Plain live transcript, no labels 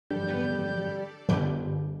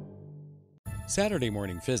Saturday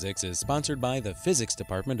Morning Physics is sponsored by the Physics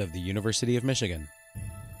Department of the University of Michigan,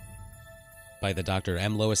 by the Dr.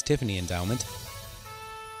 M. Lois Tiffany Endowment,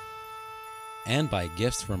 and by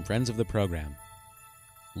gifts from friends of the program.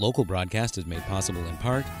 Local broadcast is made possible in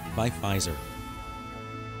part by Pfizer.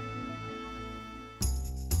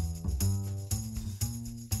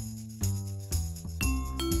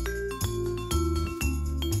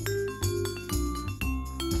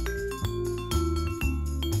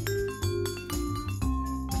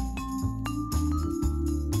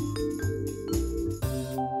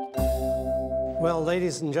 Well,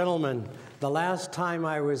 ladies and gentlemen, the last time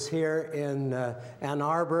I was here in Ann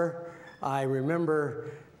Arbor, I remember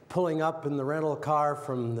pulling up in the rental car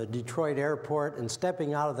from the Detroit airport and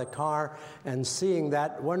stepping out of the car and seeing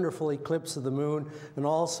that wonderful eclipse of the moon. And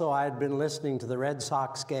also I had been listening to the Red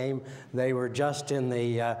Sox game. They were just in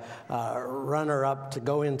the runner-up to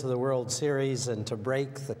go into the World Series and to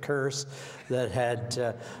break the curse that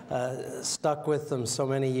had stuck with them so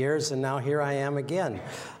many years. And now here I am again.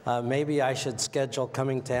 Maybe I should schedule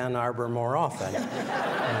coming to Ann Arbor more often.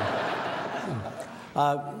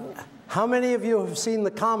 How many of you have seen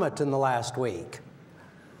the comet in the last week?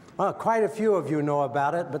 Well, quite a few of you know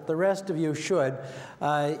about it, but the rest of you should.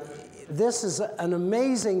 This is an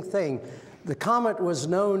amazing thing. The comet was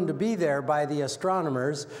known to be there by the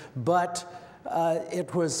astronomers, but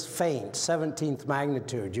it was faint, 17th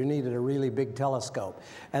magnitude. You needed a really big telescope.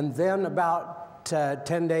 And then about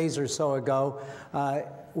 10 days or so ago,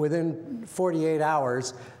 within 48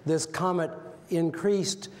 hours, this comet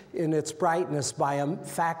increased in its brightness by a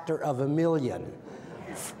factor of 1,000,000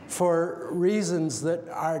 for reasons that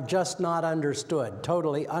are just not understood,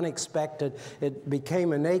 totally unexpected. It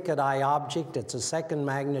became a naked eye object. It's a second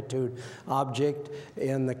magnitude object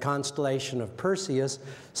in the constellation of Perseus.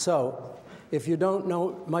 So if you don't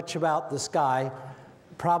know much about the sky,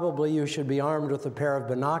 probably you should be armed with a pair of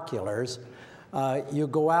binoculars. You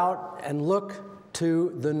go out and look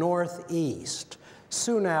to the northeast.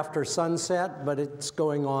 Soon after sunset, but it's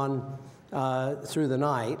going on through the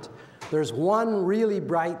night. There's one really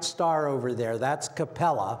bright star over there, that's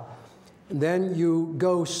Capella. Then you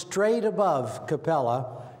go straight above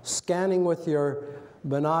Capella, scanning with your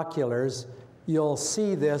binoculars, you'll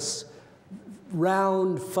see this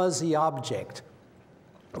round, fuzzy object,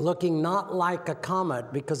 looking not like a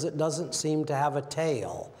comet because it doesn't seem to have a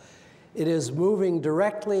tail. It is moving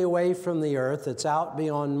directly away from the Earth. It's out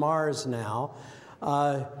beyond Mars now.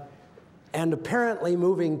 And apparently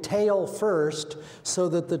moving tail first so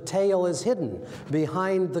that the tail is hidden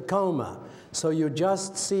behind the coma. So you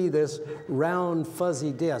just see this round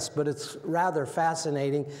fuzzy disk, but it's rather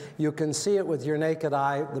fascinating. You can see it with your naked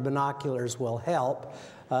eye. The binoculars will help.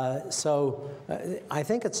 I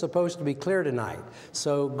think it's supposed to be clear tonight.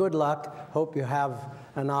 So good luck. Hope you have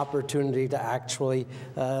an opportunity to actually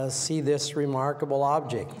see this remarkable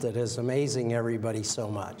object that is amazing everybody so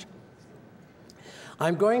much.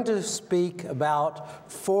 I'm going to speak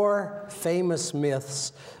about 4 famous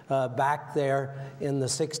myths back there in the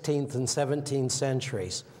 16th and 17th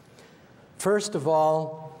centuries. First of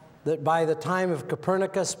all, that by the time of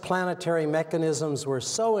Copernicus, planetary mechanisms were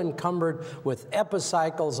so encumbered with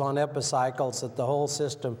epicycles on epicycles that the whole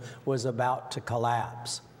system was about to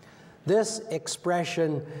collapse. This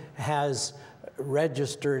expression has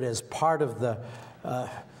registered as part of the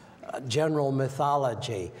general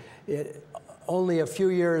mythology. Only a few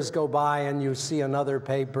years go by and you see another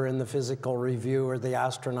paper in the Physical Review or the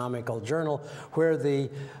Astronomical Journal where the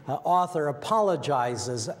author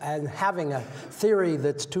apologizes and having a theory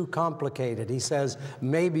that's too complicated. He says,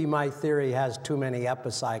 maybe my theory has too many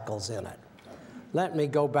epicycles in it. Let me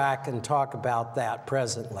go back and talk about that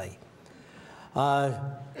presently.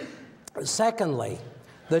 Secondly,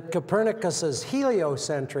 that Copernicus's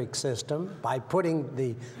heliocentric system, by putting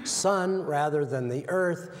the sun rather than the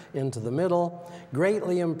Earth into the middle,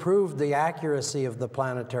 greatly improved the accuracy of the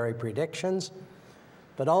planetary predictions,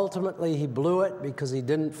 but ultimately he blew it because he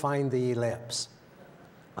didn't find the ellipse.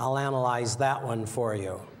 I'll analyze that one for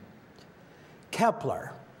you.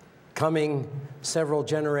 Kepler, coming several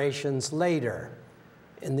generations later,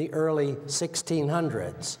 in the early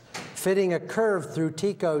 1600s, fitting a curve through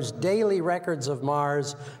Tycho's daily records of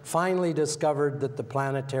Mars, finally discovered that the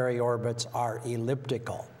planetary orbits are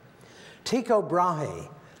elliptical. Tycho Brahe,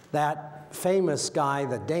 that famous guy,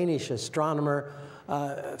 the Danish astronomer,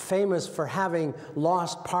 famous for having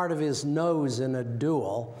lost part of his nose in a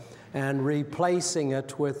duel and replacing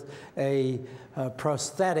it with a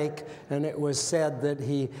prosthetic, and it was said that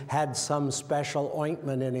he had some special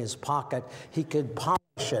ointment in his pocket. He could polish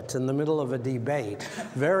it in the middle of a debate.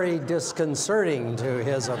 Very disconcerting to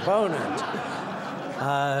his opponent.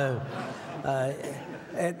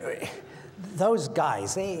 Those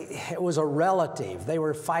guys, it was a relative. They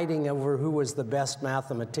were fighting over who was the best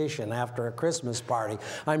mathematician after a Christmas party.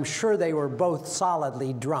 I'm sure they were both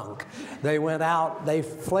solidly drunk. They went out, they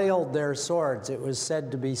flailed their swords. It was said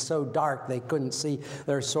to be so dark they couldn't see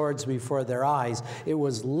their swords before their eyes. It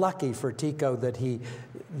was lucky for Tycho that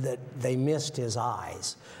they missed his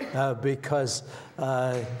eyes because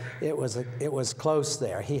it was close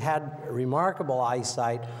there. He had remarkable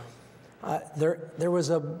eyesight. There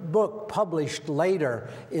was a book published later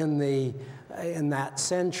in that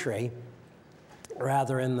century,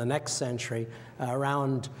 rather in the next century,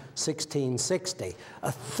 around 1660,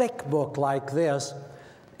 a thick book like this,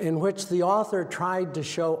 in which the author tried to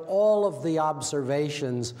show all of the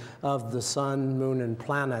observations of the sun, moon, and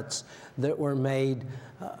planets that were made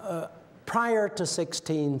prior to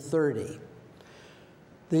 1630.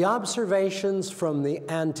 The observations from the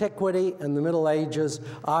Antiquity and the Middle Ages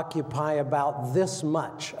occupy about this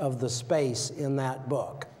much of the space in that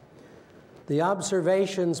book. The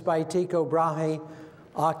observations by Tycho Brahe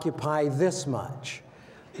occupy this much.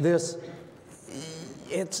 It's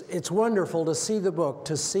wonderful to see the book,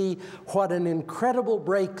 to see what an incredible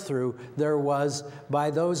breakthrough there was by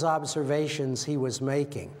those observations he was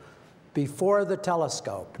making. Before the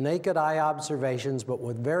telescope, naked eye observations, but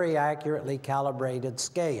with very accurately calibrated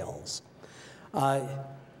scales.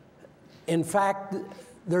 In fact,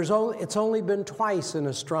 it's only been twice in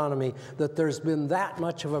astronomy that there's been that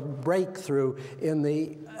much of a breakthrough in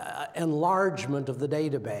the enlargement of the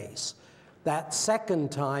database. That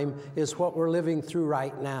second time is what we're living through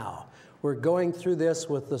right now. We're going through this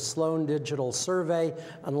with the Sloan Digital Survey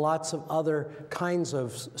and lots of other kinds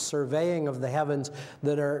of surveying of the heavens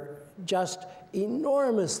that are just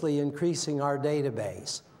enormously increasing our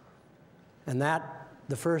database. And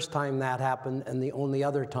the first time that happened, and the only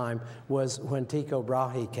other time, was when Tycho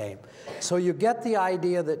Brahe came. So you get the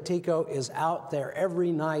idea that Tycho is out there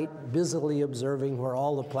every night busily observing where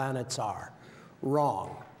all the planets are.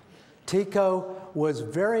 Wrong. Tycho was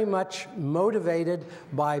very much motivated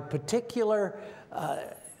by particular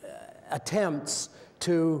attempts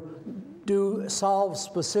to solve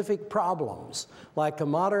specific problems. Like a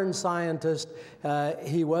modern scientist,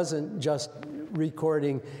 he wasn't just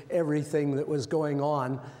recording everything that was going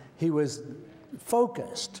on. He was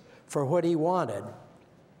focused for what he wanted.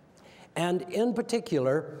 And in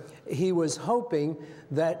particular, he was hoping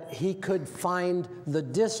that he could find the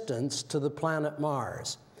distance to the planet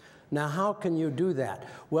Mars. Now, how can you do that?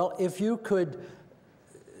 Well, if you could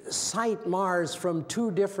sight Mars from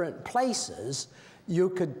two different places, you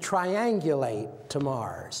could triangulate to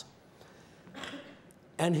Mars.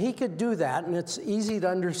 And he could do that, and it's easy to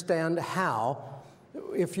understand how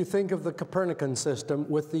if you think of the Copernican system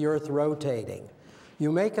with the Earth rotating.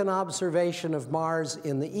 You make an observation of Mars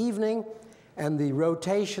in the evening, and the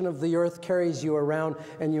rotation of the Earth carries you around,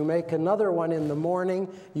 and you make another one in the morning.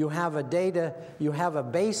 You have a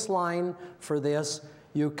baseline for this.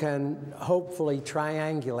 You can hopefully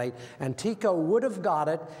triangulate. And Tycho would have got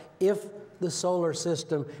it if the solar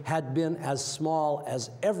system had been as small as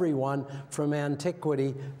everyone from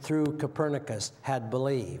antiquity through Copernicus had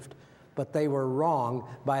believed. But they were wrong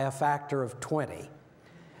by a factor of 20.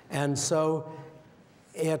 And so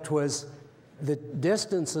the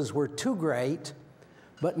distances were too great,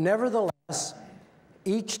 but nevertheless,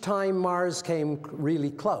 each time Mars came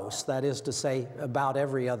really close, that is to say about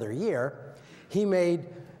every other year,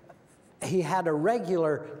 he had a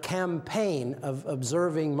regular campaign of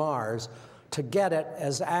observing Mars to get it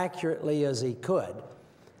as accurately as he could.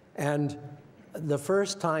 And the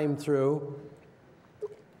first time through,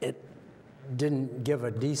 it didn't give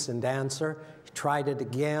a decent answer. He tried it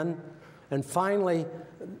again. And finally,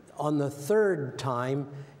 on the third time,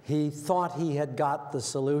 he thought he had got the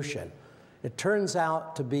solution. It turns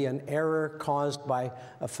out to be an error caused by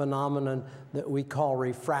a phenomenon that we call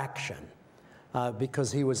refraction,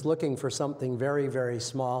 because he was looking for something very, very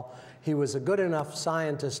small. He was a good enough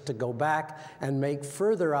scientist to go back and make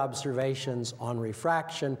further observations on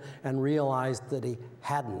refraction and realized that he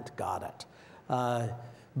hadn't got it.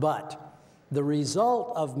 But the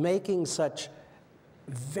result of making such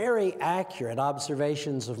very accurate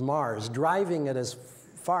observations of Mars, driving it as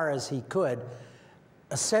far as he could,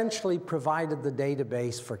 essentially provided the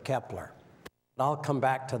database for Kepler. I'll come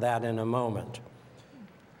back to that in a moment.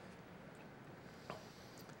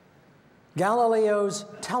 Galileo's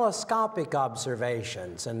telescopic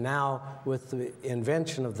observations, and now with the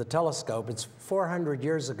invention of the telescope, it's 400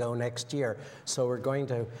 years ago next year, so we're going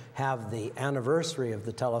to have the anniversary of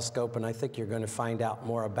the telescope, and I think you're going to find out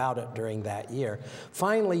more about it during that year,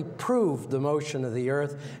 finally proved the motion of the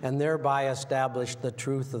Earth and thereby established the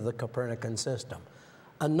truth of the Copernican system.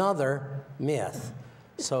 Another myth.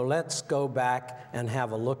 So let's go back and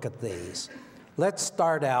have a look at these. Let's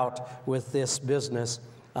start out with this business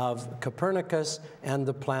of Copernicus and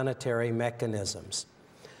the planetary mechanisms.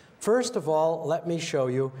 First of all, let me show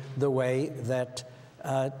you the way that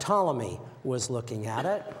Ptolemy was looking at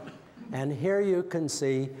it. And here you can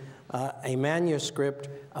see a manuscript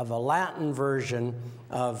of a Latin version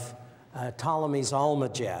of Ptolemy's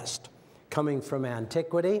Almagest coming from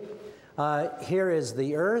antiquity. Here is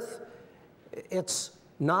the Earth. It's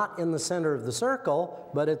not in the center of the circle,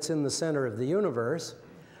 but it's in the center of the universe.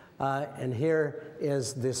 And here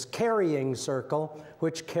is this carrying circle,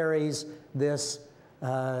 which carries this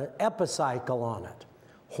epicycle on it.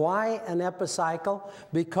 Why an epicycle?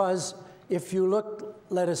 Because if you look,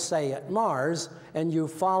 let us say, at Mars, and you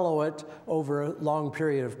follow it over a long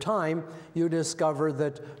period of time, you discover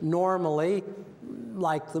that normally,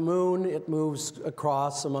 like the moon, it moves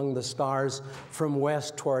across among the stars from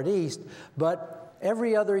west toward east, but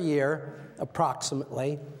every other year,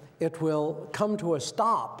 approximately, it will come to a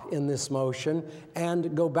stop in this motion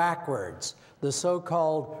and go backwards, the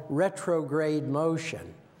so-called retrograde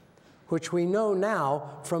motion, which we know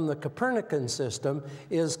now from the Copernican system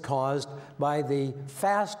is caused by the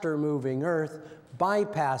faster-moving Earth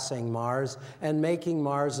bypassing Mars and making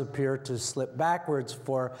Mars appear to slip backwards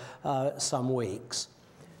for some weeks.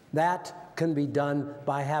 That can be done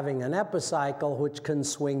by having an epicycle which can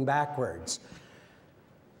swing backwards.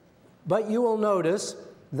 But you will notice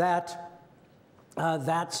that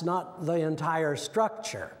that's not the entire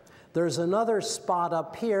structure. There's another spot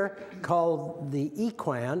up here called the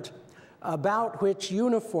equant, about which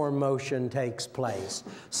uniform motion takes place,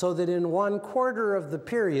 so that in 1/4 of the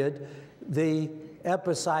period, the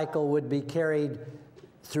epicycle would be carried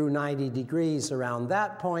through 90 degrees around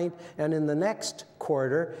that point, and in the next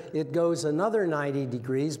quarter, it goes another 90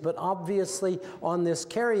 degrees, but obviously on this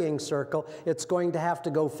carrying circle, it's going to have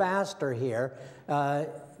to go faster here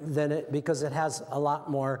because it has a lot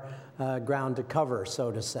more ground to cover,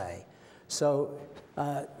 so to say. So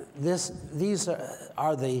these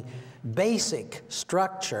are the basic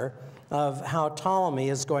structure of how Ptolemy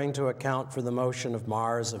is going to account for the motion of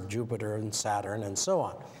Mars, of Jupiter, and Saturn, and so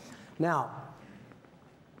on. Now,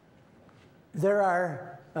 there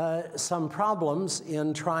are some problems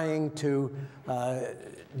in trying to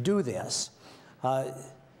do this.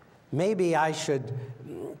 Maybe I should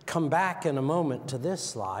come back in a moment to this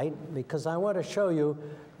slide, because I want to show you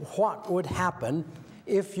what would happen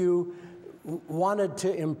if you wanted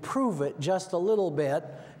to improve it just a little bit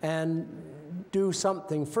and do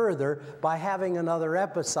something further by having another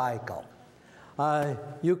epicycle.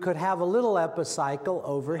 You could have a little epicycle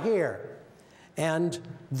over here, and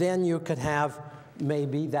then you could have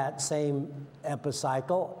maybe that same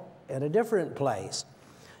epicycle at a different place.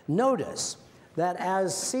 Notice that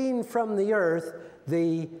as seen from the Earth,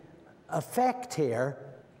 the effect here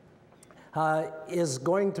is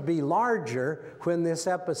going to be larger when this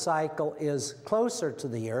epicycle is closer to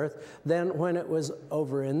the Earth than when it was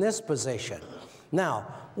over in this position. Now,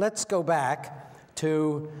 let's go back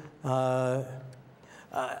to the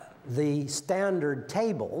standard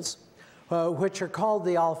tables, which are called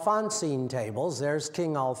the Alphonsine tables. There's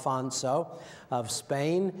King Alfonso of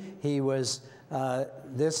Spain. He was,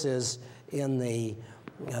 this is in the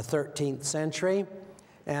 13th century,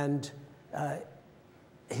 and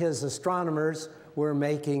his astronomers were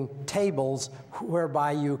making tables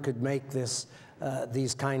whereby you could make this,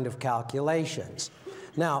 these kind of calculations.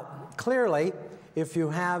 Now, clearly, if you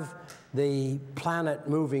have the planet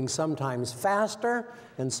moving sometimes faster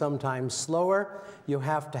and sometimes slower, you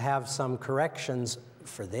have to have some corrections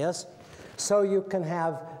for this. So you can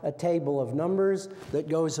have a table of numbers that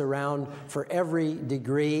goes around for every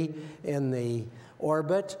degree in the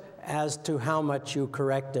orbit as to how much you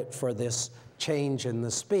correct it for this change in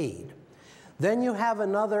the speed. Then you have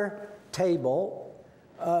another table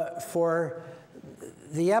for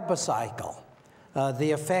the epicycle,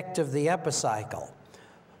 the effect of the epicycle.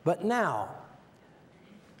 But now,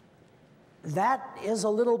 that is a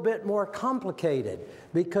little bit more complicated,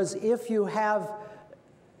 because if you have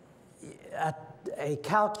a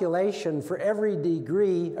calculation for every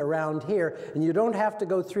degree around here, and you don't have to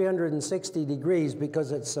go 360 degrees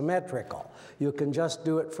because it's symmetrical. You can just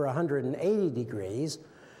do it for 180 degrees.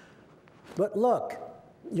 But look,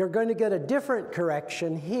 you're going to get a different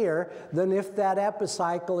correction here than if that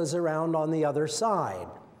epicycle is around on the other side.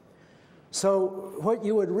 So what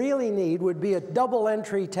you would really need would be a double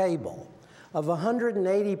entry table of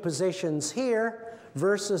 180 positions here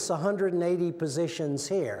versus 180 positions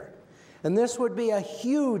here. And this would be a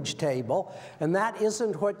huge table, and that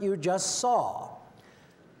isn't what you just saw.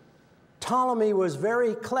 Ptolemy was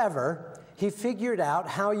very clever. He figured out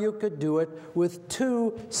how you could do it with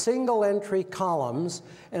two single-entry columns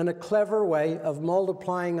and a clever way of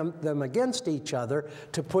multiplying them against each other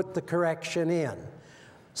to put the correction in.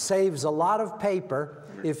 Saves a lot of paper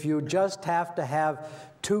if you just have to have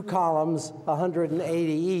two columns,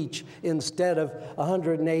 180 each, instead of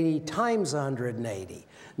 180 times 180.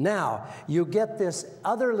 Now, you get this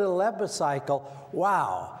other little epicycle.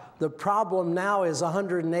 Wow. The problem now is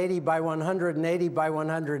 180 by 180 by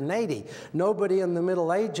 180. Nobody in the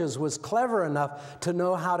Middle Ages was clever enough to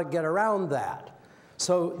know how to get around that.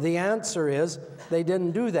 So the answer is they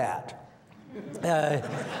didn't do that.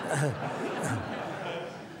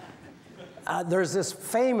 There's this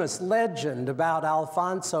famous legend about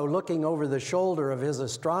Alfonso looking over the shoulder of his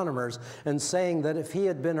astronomers and saying that if he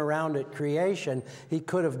had been around at creation, he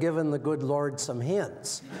could have given the good Lord some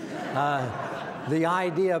hints. The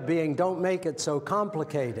idea being, don't make it so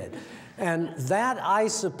complicated. And that, I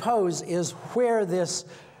suppose, is where this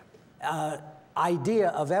idea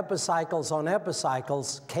of epicycles on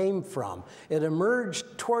epicycles came from. It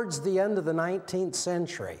emerged towards the end of the 19th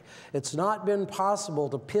century. It's not been possible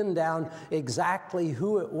to pin down exactly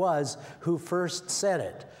who it was who first said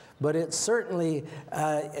it, but it certainly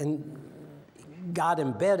got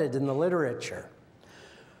embedded in the literature.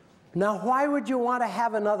 Now, why would you want to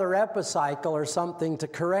have another epicycle or something to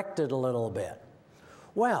correct it a little bit?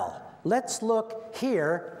 Well, let's look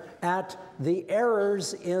here at the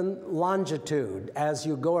errors in longitude as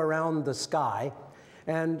you go around the sky.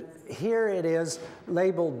 And here it is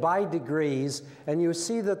labeled by degrees, and you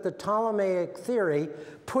see that the Ptolemaic theory,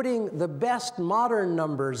 putting the best modern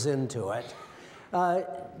numbers into it,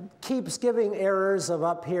 keeps giving errors of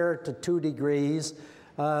up here to 2 degrees.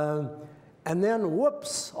 And then,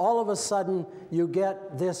 whoops, all of a sudden you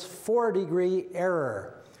get this 4-degree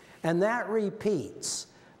error. And that repeats.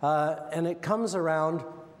 And it comes around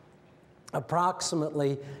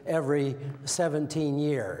approximately every 17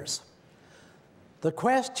 years. The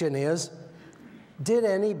question is, did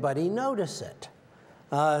anybody notice it?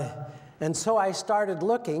 And so I started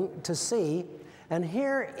looking to see, and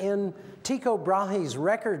here in Tycho Brahe's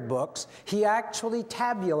record books, he actually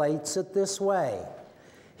tabulates it this way.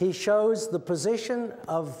 He shows the position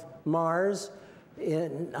of Mars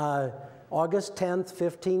in August 10th,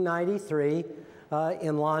 1593,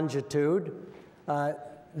 in longitude.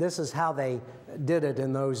 This is how they did it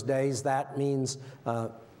in those days. That means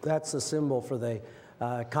that's the symbol for the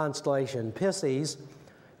constellation Pisces.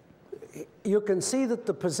 You can see that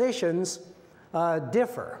the positions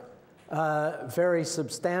differ very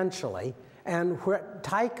substantially. And what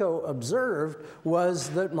Tycho observed was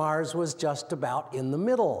that Mars was just about in the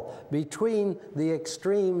middle between the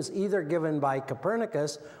extremes either given by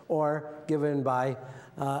Copernicus or given by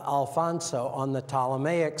Alfonso on the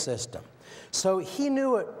Ptolemaic system. So he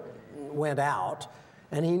knew it went out,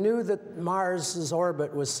 and he knew that Mars's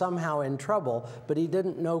orbit was somehow in trouble, but he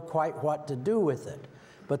didn't know quite what to do with it.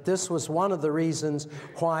 But this was one of the reasons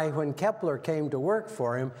why, when Kepler came to work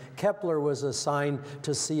for him, Kepler was assigned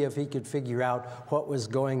to see if he could figure out what was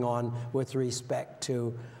going on with respect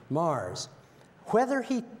to Mars.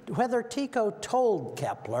 Whether Tycho told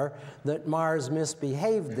Kepler that Mars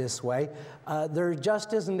misbehaved this way, there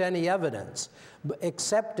just isn't any evidence.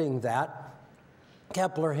 Excepting that,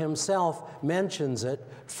 Kepler himself mentions it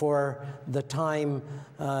for the time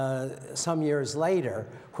some years later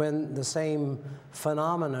when the same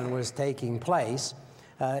phenomenon was taking place.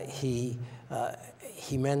 He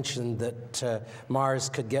mentioned that Mars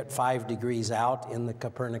could get 5 degrees out in the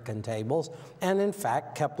Copernican tables, and in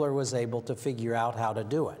fact, Kepler was able to figure out how to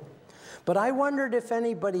do it. But I wondered if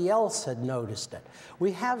anybody else had noticed it.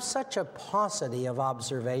 We have such a paucity of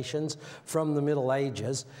observations from the Middle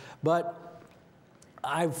Ages, but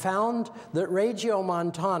I've found that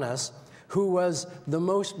Regiomontanus, who was the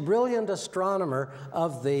most brilliant astronomer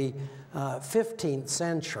of the 15th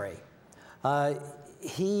century, I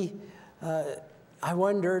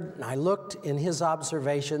wondered, and I looked in his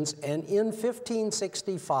observations, and in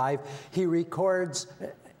 1565, he records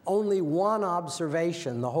only one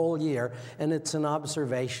observation the whole year, and it's an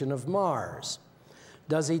observation of Mars.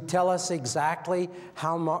 Does he tell us exactly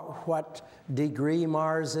what degree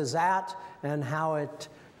Mars is at and how it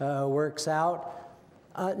works out?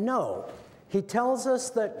 No. He tells us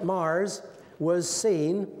that Mars was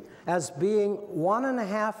seen as being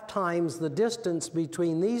 1.5 times the distance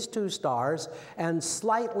between these two stars and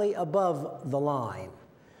slightly above the line.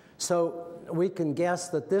 So we can guess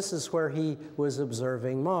that this is where he was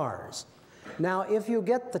observing Mars. Now, if you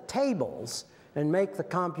get the tables and make the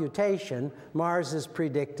computation, Mars is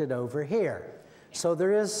predicted over here. So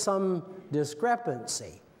there is some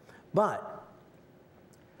discrepancy. But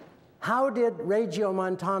how did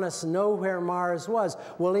Regiomontanus know where Mars was?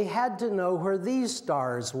 Well, he had to know where these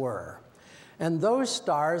stars were. And those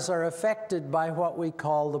stars are affected by what we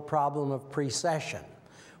call the problem of precession,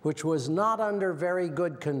 which was not under very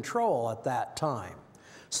good control at that time.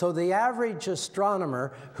 So the average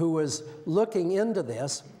astronomer who was looking into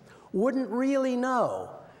this wouldn't really know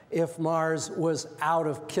if Mars was out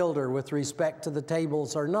of kilter with respect to the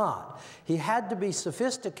tables or not. He had to be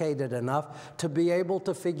sophisticated enough to be able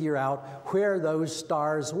to figure out where those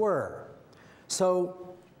stars were.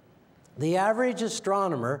 So the average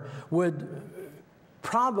astronomer would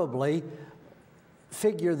probably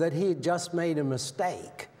figure that he had just made a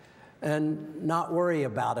mistake and not worry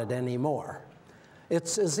about it anymore.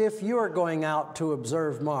 It's as if you are going out to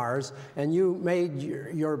observe Mars and you made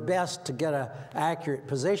your best to get an accurate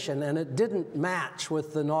position and it didn't match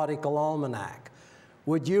with the nautical almanac.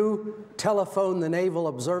 Would you telephone the Naval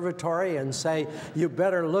Observatory and say, you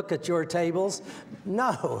better look at your tables?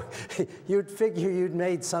 No, you'd figure you'd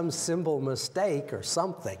made some symbol mistake or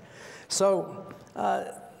something. So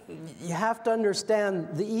you have to understand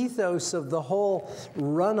the ethos of the whole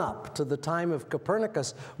run-up to the time of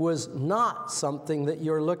Copernicus was not something that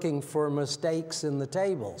you're looking for mistakes in the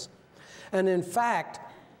tables. And in fact,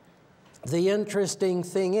 the interesting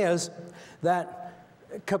thing is that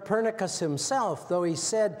Copernicus himself, though he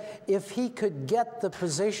said if he could get the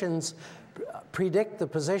positions, predict the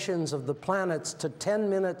positions of the planets to 10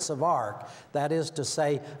 minutes of arc, that is to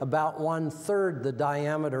say about 1/3 the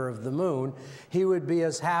diameter of the moon, he would be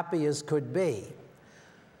as happy as could be.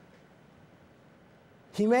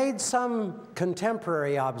 He made some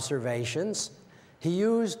contemporary observations. He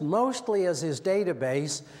used mostly as his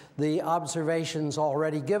database the observations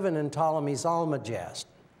already given in Ptolemy's Almagest.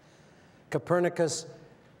 Copernicus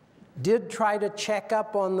did try to check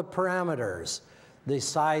up on the parameters, the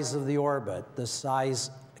size of the orbit, the size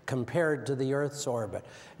compared to the Earth's orbit,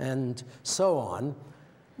 and so on,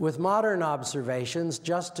 with modern observations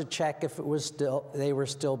just to check if it was they were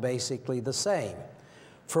still basically the same.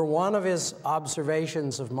 For one of his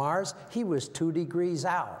observations of Mars, he was 2 degrees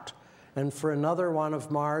out. And for another one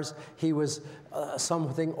of Mars, he was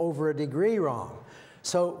something over a degree wrong.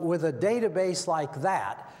 So with a database like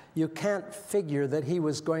that, you can't figure that he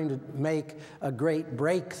was going to make a great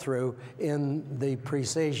breakthrough in the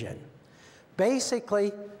precision.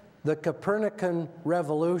 Basically, the Copernican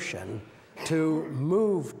revolution to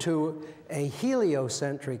move to a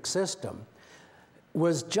heliocentric system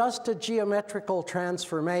was just a geometrical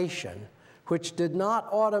transformation which did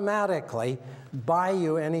not automatically buy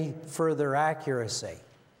you any further accuracy.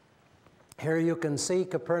 Here you can see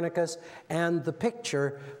Copernicus and the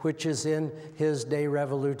picture which is in his De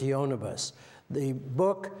Revolutionibus, the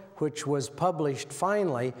book which was published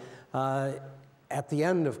finally at the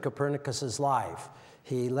end of Copernicus's life.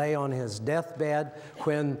 He lay on his deathbed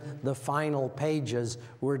when the final pages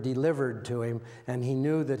were delivered to him, and he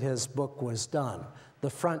knew that his book was done. The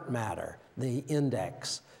front matter, the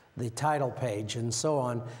index, the title page, and so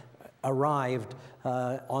on, arrived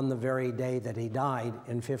on the very day that he died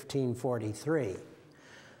in 1543.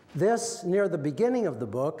 This, near the beginning of the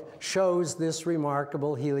book, shows this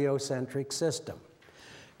remarkable heliocentric system.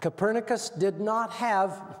 Copernicus did not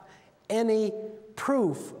have any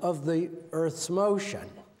proof of the Earth's motion.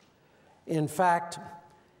 In fact,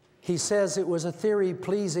 he says it was a theory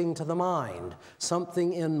pleasing to the mind,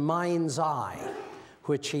 something in mind's eye,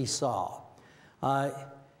 which he saw.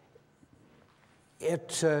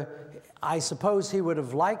 I suppose he would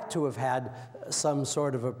have liked to have had some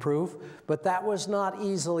sort of a proof, but that was not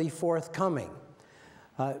easily forthcoming.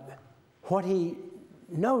 What he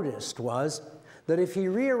noticed was that if he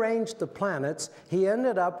rearranged the planets, he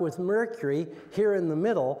ended up with Mercury here in the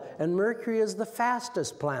middle, and Mercury is the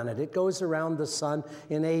fastest planet. It goes around the sun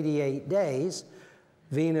in 88 days,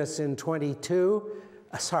 Venus in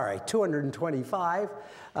 225,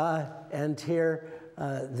 and here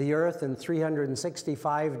the Earth in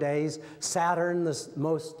 365 days. Saturn, the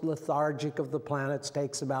most lethargic of the planets,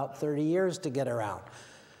 takes about 30 years to get around.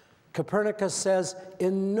 Copernicus says,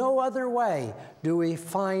 in no other way do we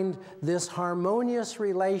find this harmonious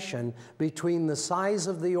relation between the size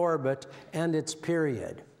of the orbit and its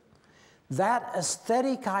period. That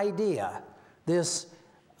aesthetic idea, this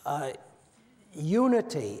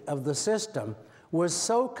unity of the system was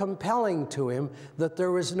so compelling to him that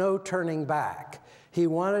there was no turning back. He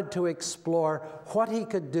wanted to explore what he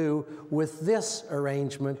could do with this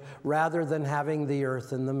arrangement rather than having the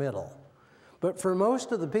Earth in the middle. But for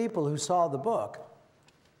most of the people who saw the book,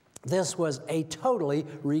 this was a totally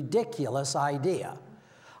ridiculous idea.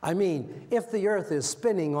 I mean, if the Earth is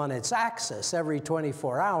spinning on its axis every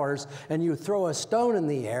 24 hours and you throw a stone in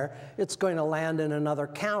the air, it's going to land in another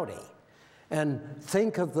county. And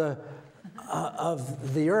think of the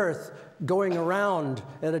Earth going around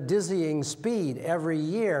at a dizzying speed every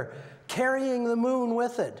year, carrying the moon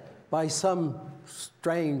with it by some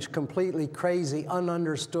strange, completely crazy,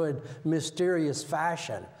 ununderstood, mysterious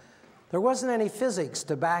fashion. There wasn't any physics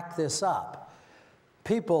to back this up.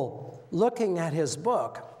 People looking at his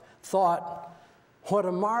book thought, what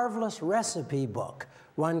a marvelous recipe book.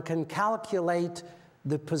 One can calculate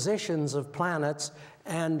the positions of planets,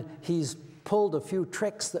 and he's pulled a few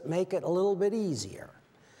tricks that make it a little bit easier.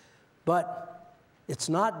 But it's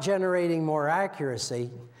not generating more accuracy,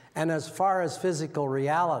 and as far as physical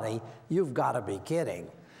reality, you've got to be kidding.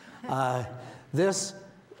 This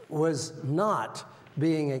was not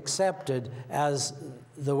being accepted as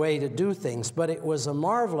the way to do things, but it was a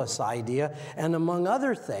marvelous idea, and among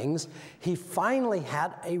other things, he finally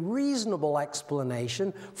had a reasonable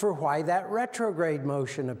explanation for why that retrograde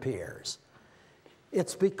motion appears.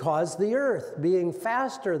 It's because the Earth, being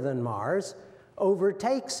faster than Mars,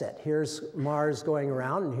 overtakes it. Here's Mars going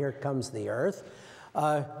around, and here comes the Earth.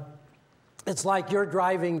 It's like you're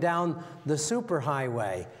driving down the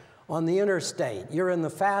superhighway on the interstate. You're in the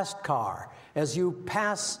fast car. As you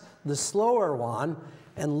pass the slower one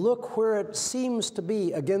and look where it seems to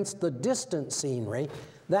be against the distant scenery,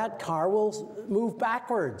 that car will move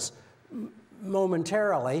backwards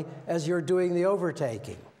momentarily as you're doing the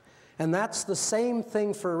overtaking. And that's the same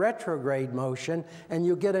thing for retrograde motion, and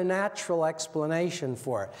you get a natural explanation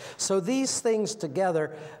for it. So these things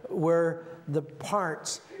together were the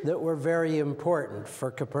parts that were very important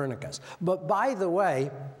for Copernicus. But by the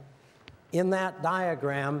way, in that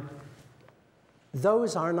diagram,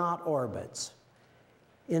 those are not orbits.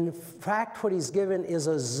 In fact, what he's given is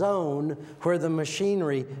a zone where the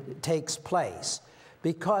machinery takes place,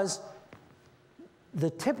 because the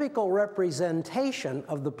typical representation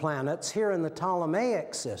of the planets here in the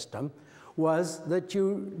Ptolemaic system was that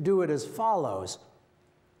you do it as follows.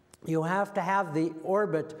 You have to have the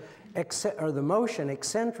orbit or the motion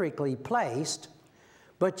eccentrically placed,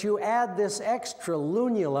 but you add this extra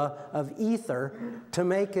lunula of ether to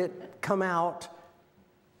make it come out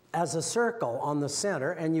as a circle on the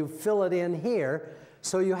center, and you fill it in here.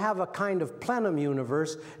 So you have a kind of plenum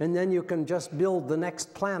universe, and then you can just build the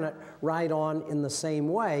next planet right on in the same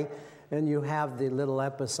way, and you have the little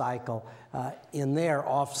epicycle in there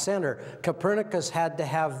off-center. Copernicus had to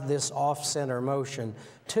have this off-center motion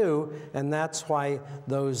too, and that's why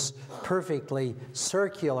those perfectly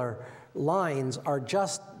circular lines are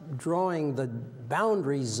just drawing the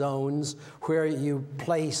boundary zones where you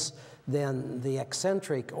place then the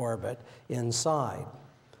eccentric orbit inside.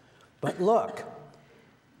 But look,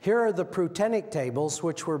 here are the Prutenic tables,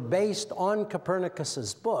 which were based on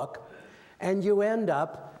Copernicus's book, and you end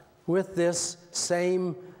up with this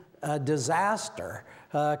same disaster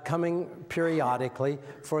coming periodically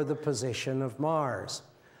for the position of Mars.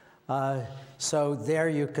 So there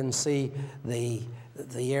you can see the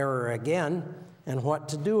error again and what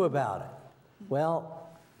to do about it. Well,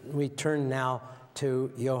 we turn now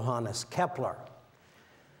to Johannes Kepler.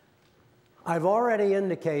 I've already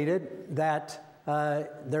indicated that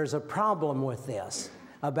there's a problem with this,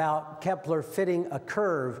 about Kepler fitting a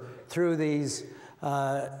curve through these,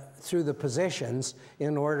 through the positions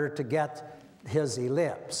in order to get his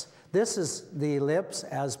ellipse. This is the ellipse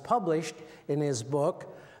as published in his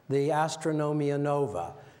book, the Astronomia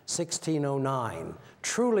Nova, 1609.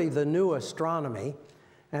 Truly the new astronomy,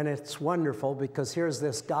 and it's wonderful because here's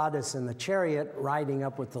this goddess in the chariot riding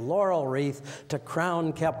up with the laurel wreath to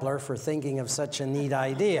crown Kepler for thinking of such a neat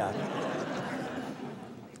idea.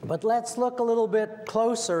 But let's look a little bit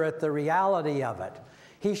closer at the reality of it.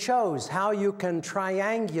 He shows how you can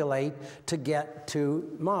triangulate to get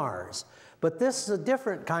to Mars. But this is a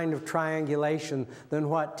different kind of triangulation than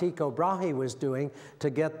what Tycho Brahe was doing to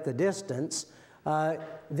get the distance.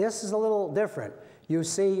 This is a little different. You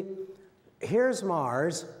see, here's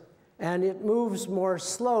Mars, and it moves more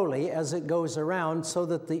slowly as it goes around, so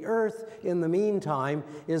that the Earth, in the meantime,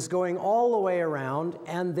 is going all the way around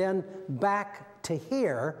and then back to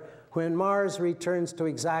here when Mars returns to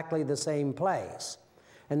exactly the same place.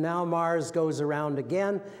 And now Mars goes around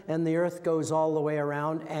again, and the Earth goes all the way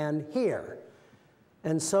around and here.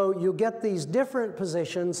 And so you get these different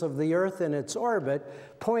positions of the Earth in its orbit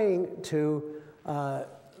pointing to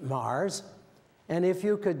Mars. And if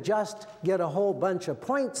you could just get a whole bunch of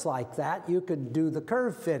points like that, you could do the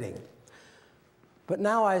curve fitting. But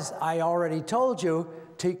now, as I already told you,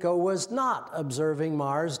 Tycho was not observing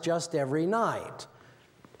Mars just every night.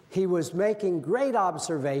 He was making great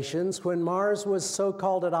observations when Mars was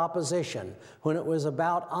so-called at opposition, when it was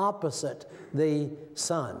about opposite the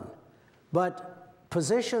Sun. But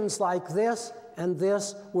positions like this and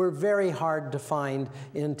this were very hard to find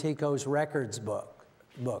in Tycho's records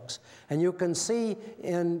books. And you can see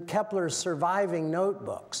in Kepler's surviving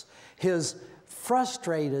notebooks his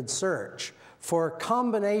frustrated search for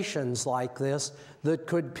combinations like this that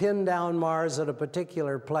could pin down Mars at a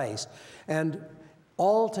particular place. And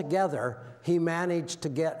altogether, he managed to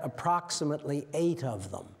get approximately 8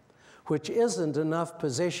 of them, which isn't enough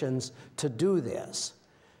positions to do this.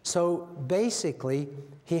 So basically,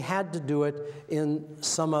 he had to do it in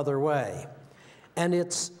some other way. And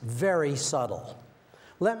it's very subtle.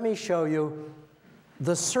 Let me show you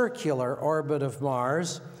the circular orbit of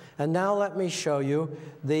Mars, and now let me show you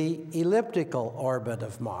the elliptical orbit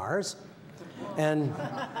of Mars. And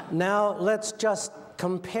now let's just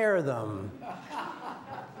compare them.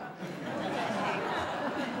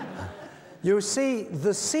 You see,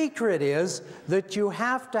 the secret is that you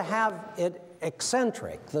have to have it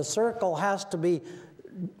eccentric. The circle has to be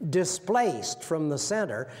displaced from the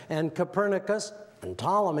center, and Copernicus and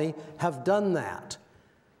Ptolemy have done that.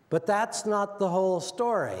 But that's not the whole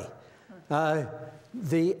story.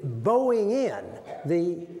 The bowing in,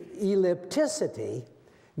 the ellipticity,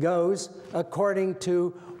 goes according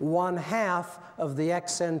to 1/2 of the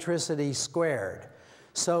eccentricity squared.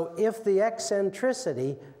 So if the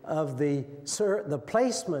eccentricity of the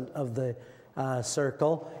placement of the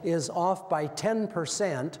circle is off by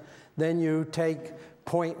 10%, then you take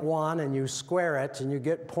 0.1 and you square it, and you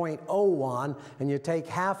get 0.01, and you take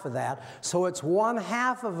half of that. So it's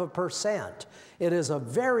 1/2 of a percent. It is a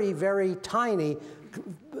very, very tiny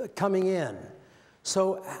coming in.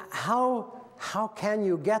 So how can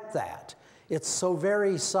you get that? It's so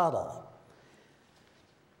very subtle.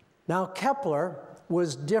 Now, Kepler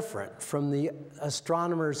was different from the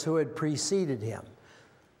astronomers who had preceded him.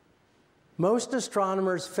 Most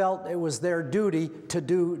astronomers felt it was their duty to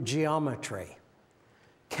do geometry.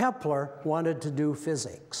 Kepler wanted to do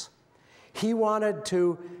physics. He wanted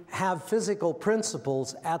to have physical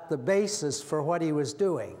principles at the basis for what he was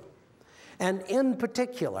doing. And in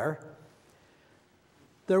particular,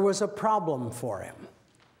 there was a problem for him,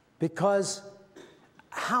 because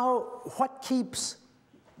what keeps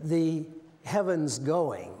the heavens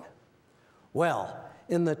going? Well,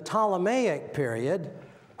 in the Ptolemaic period,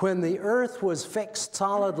 when the Earth was fixed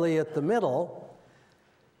solidly at the middle,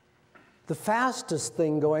 the fastest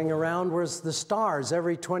thing going around was the stars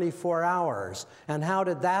every 24 hours. And how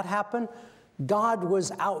did that happen? God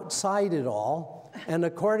was outside it all, and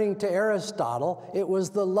according to Aristotle, it was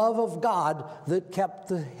the love of God that kept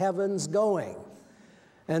the heavens going.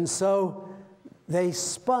 And so they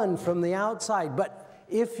spun from the outside. But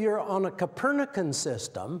if you're on a Copernican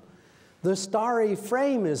system, the starry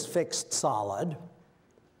frame is fixed solid,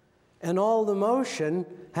 and all the motion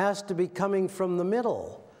has to be coming from the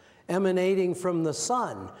middle, emanating from the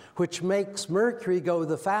sun, which makes Mercury go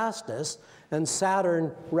the fastest and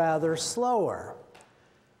Saturn rather slower.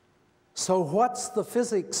 So what's the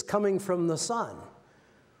physics coming from the sun?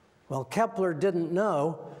 Well, Kepler didn't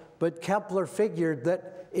know, but Kepler figured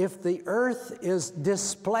that if the Earth is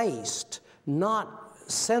displaced, not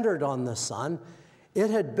centered on the sun, it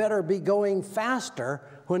had better be going faster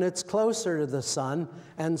when it's closer to the sun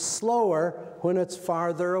and slower when it's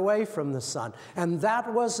farther away from the sun. And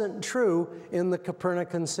that wasn't true in the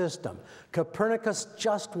Copernican system. Copernicus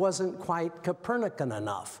just wasn't quite Copernican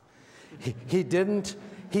enough. He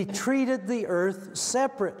treated the Earth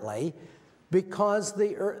separately because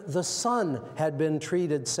the sun had been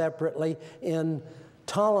treated separately in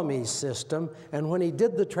Ptolemy's system, and when he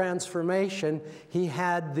did the transformation, he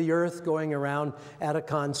had the Earth going around at a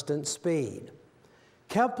constant speed.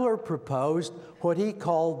 Kepler proposed what he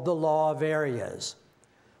called the law of areas.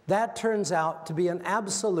 That turns out to be an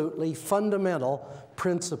absolutely fundamental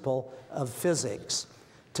principle of physics.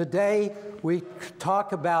 Today, we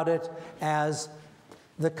talk about it as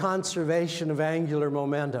the conservation of angular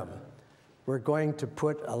momentum. We're going to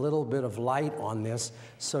put a little bit of light on this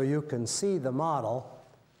so you can see the model.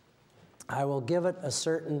 I will give it a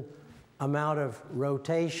certain amount of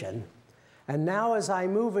rotation. And now as I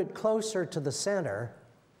move it closer to the center,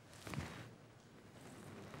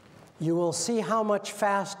 you will see how much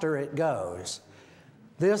faster it goes.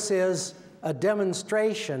 This is a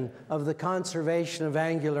demonstration of the conservation of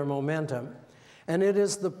angular momentum. And it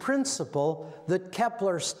is the principle that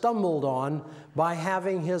Kepler stumbled on by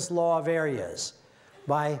having his law of areas,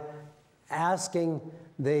 by asking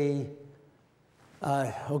the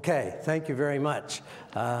okay, thank you very much.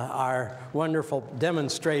 Our wonderful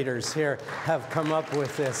demonstrators here have come up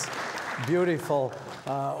with this beautiful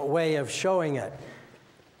way of showing it.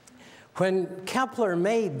 When Kepler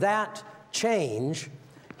made that change,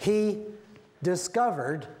 he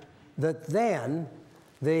discovered that then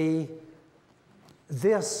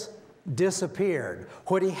this disappeared.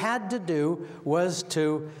 What he had to do was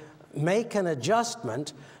to make an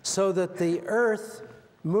adjustment so that the Earth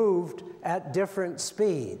moved at different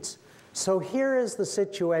speeds. So here is the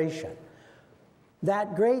situation.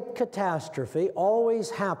 That great catastrophe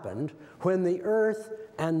always happened when the Earth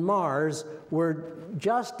and Mars were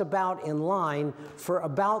just about in line for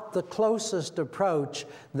about the closest approach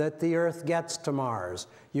that the Earth gets to Mars.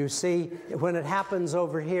 You see, when it happens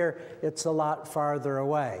over here, it's a lot farther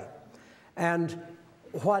away. And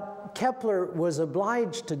what Kepler was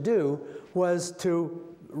obliged to do was to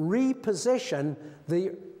reposition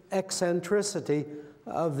the eccentricity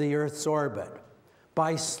of the Earth's orbit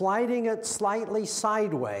by sliding it slightly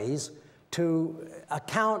sideways to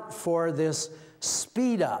account for this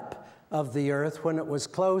speed up of the Earth when it was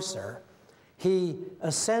closer. He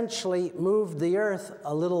essentially moved the Earth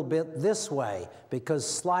a little bit this way, because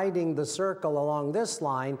sliding the circle along this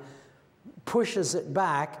line pushes it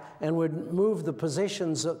back and would move the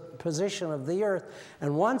position of the Earth.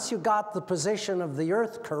 And once you got the position of the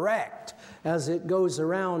Earth correct as it goes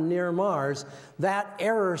around near Mars, that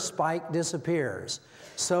error spike disappears.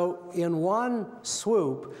 So in one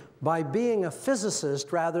swoop, by being a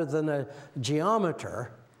physicist rather than a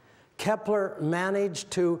geometer, Kepler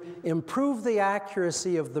managed to improve the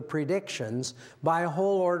accuracy of the predictions by a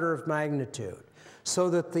whole order of magnitude,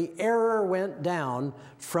 so that the error went down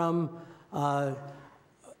from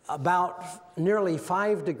about nearly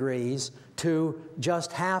 5 degrees to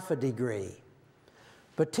just half a degree.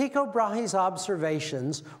 But Tycho Brahe's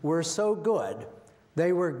observations were so good,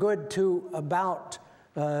 they were good to about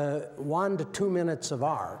 1 to 2 minutes of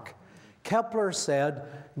arc. Kepler said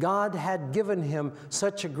God had given him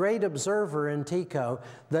such a great observer in Tycho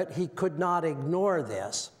that he could not ignore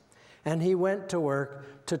this. And he went to work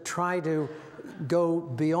to try to go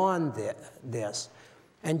beyond this.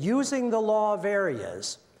 And using the law of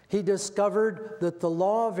areas, he discovered that the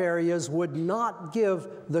law of areas would not give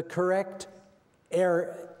the correct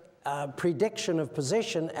prediction of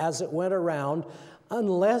position as it went around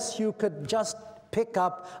unless you could just pick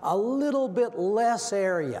up a little bit less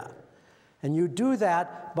area. And you do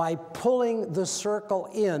that by pulling the circle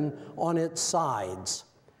in on its sides,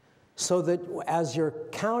 so that as you're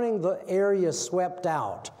counting the area swept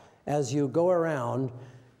out as you go around,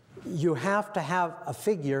 you have to have a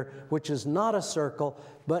figure which is not a circle,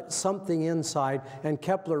 but something inside. And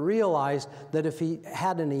Kepler realized that if he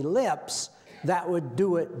had an ellipse, that would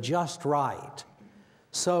do it just right.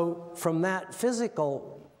 So from that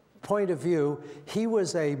physical point of view, he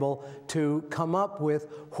was able to come up with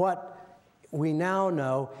what we now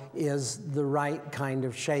know is the right kind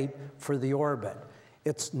of shape for the orbit.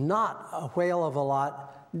 It's not a whale of a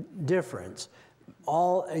lot difference.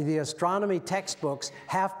 All the astronomy textbooks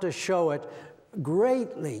have to show it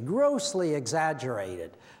grossly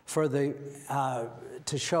exaggerated for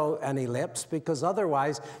to show an ellipse, because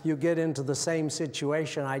otherwise you get into the same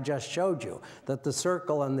situation I just showed you, that the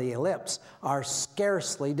circle and the ellipse are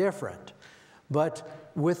scarcely different. But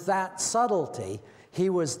with that subtlety, he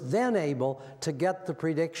was then able to get the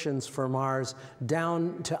predictions for Mars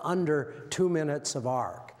down to under 2 minutes of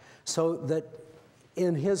arc, so that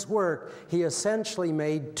in his work, he essentially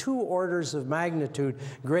made 2 orders of magnitude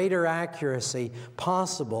greater accuracy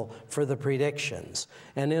possible for the predictions.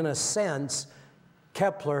 And in a sense,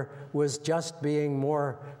 Kepler was just being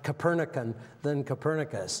more Copernican than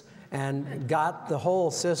Copernicus, and got the whole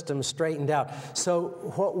system straightened out. So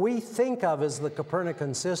what we think of as the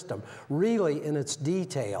Copernican system, really in its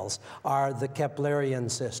details, are the Keplerian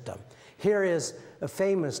system. Here is a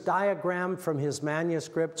famous diagram from his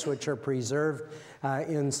manuscripts, which are preserved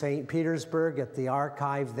in St. Petersburg at the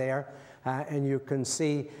archive there. And you can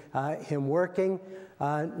see him working,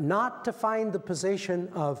 not to find the position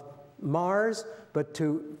of Mars, but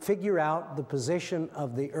to figure out the position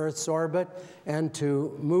of the Earth's orbit and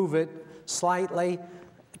to move it slightly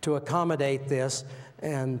to accommodate this,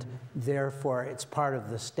 and therefore it's part of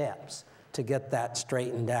the steps to get that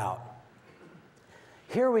straightened out.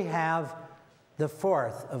 Here we have the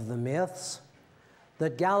fourth of the myths.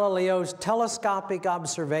 that Galileo's telescopic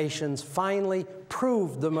observations finally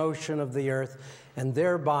proved the motion of the Earth and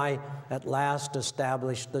thereby at last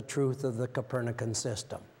established the truth of the Copernican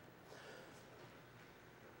system.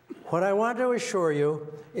 What I want to assure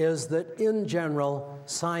you is that in general,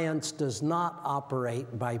 science does not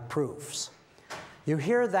operate by proofs. You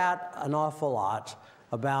hear that an awful lot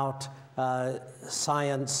about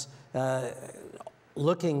science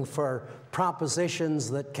looking for propositions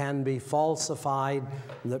that can be falsified,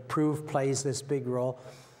 that proof plays this big role.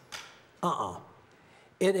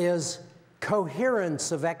 It is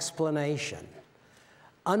coherence of explanation,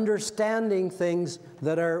 understanding things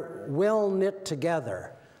that are well knit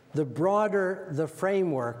together. The broader the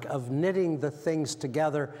framework of knitting the things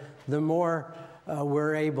together, the more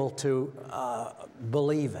we're able to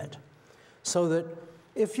believe it. So that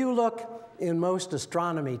if you look in most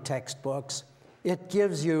astronomy textbooks, it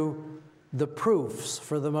gives you the proofs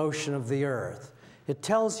for the motion of the Earth. It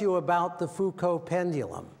tells you about the Foucault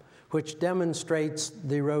pendulum, which demonstrates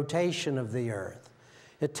the rotation of the Earth.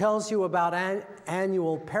 It tells you about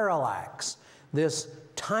annual parallax, this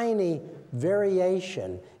tiny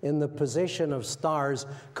variation in the position of stars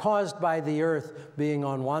caused by the Earth being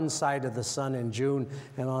on one side of the sun in June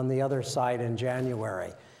and on the other side in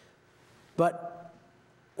January. But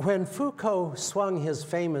when Foucault swung his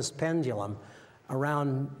famous pendulum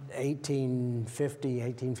around 1850,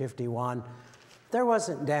 1851, there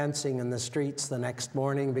wasn't dancing in the streets the next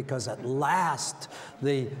morning because at last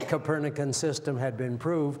the Copernican system had been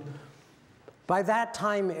proved. By that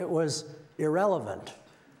time, it was irrelevant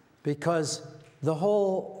because the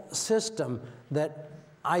whole system that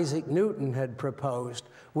Isaac Newton had proposed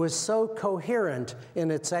was so coherent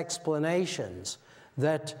in its explanations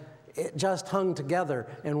that it just hung together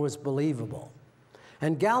and was believable.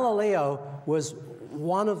 And Galileo was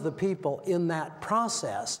one of the people in that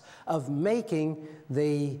process of making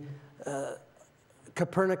the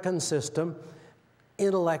Copernican system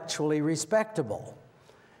intellectually respectable.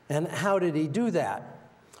 And how did he do that?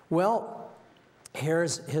 Well,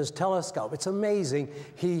 here's his telescope. It's amazing.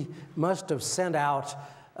 He must have sent out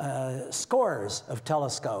scores of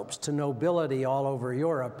telescopes to nobility all over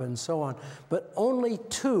Europe and so on, but only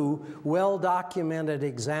 2 well-documented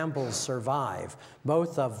examples survive,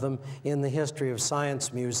 both of them in the History of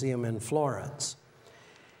Science Museum in Florence.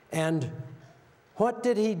 And what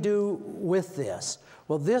did he do with this?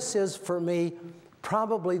 Well, this is, for me,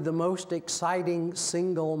 probably the most exciting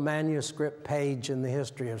single manuscript page in the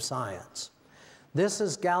history of science. This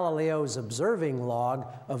is Galileo's observing log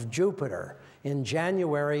of Jupiter in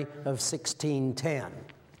January of 1610.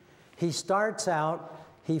 He starts out,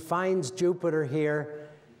 he finds Jupiter here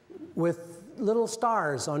with little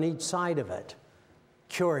stars on each side of it.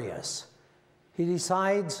 Curious. He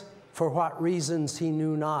decides, for what reasons he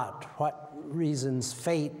knew not, what reasons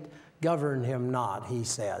fate governed him not, he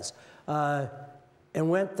says, and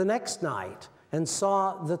went the next night and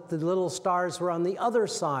saw that the little stars were on the other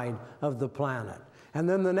side of the planet. And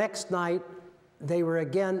then the next night, they were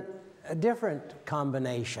again a different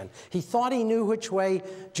combination. He thought he knew which way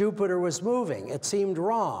Jupiter was moving. It seemed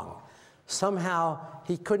wrong. Somehow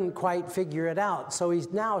he couldn't quite figure it out. So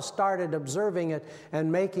he's now started observing it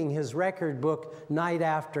and making his record book night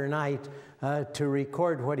after night to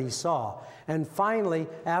record what he saw. And finally,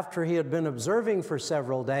 after he had been observing for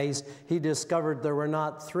several days, he discovered there were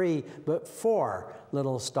not 3, but 4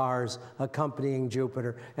 little stars accompanying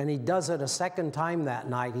Jupiter. And he does it a second time that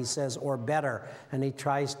night, he says, or better. And he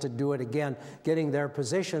tries to do it again, getting their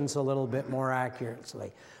positions a little bit more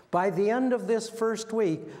accurately. By the end of this first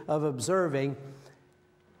week of observing,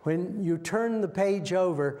 when you turn the page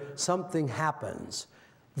over, something happens.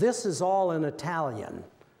 This is all in Italian.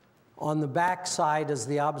 On the back side, as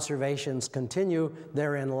the observations continue,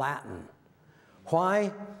 they're in Latin.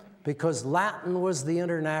 Why? Because Latin was the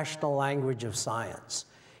international language of science.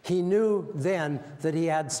 He knew then that he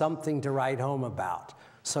had something to write home about,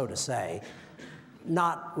 so to say.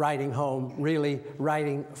 Not writing home, really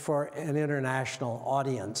writing for an international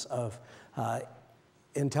audience of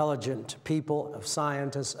intelligent people, of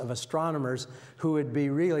scientists, of astronomers who would be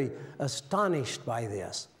really astonished by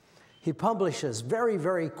this. He publishes very,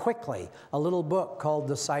 very quickly a little book called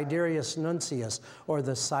the Sidereus Nuncius, or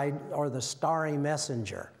the Starry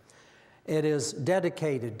Messenger. It is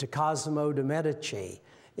dedicated to Cosimo de' Medici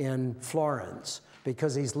in Florence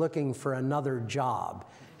because he's looking for another job.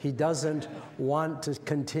 He doesn't want to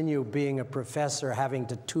continue being a professor, having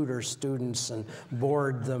to tutor students and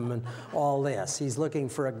board them and all this. He's looking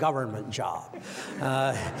for a government job.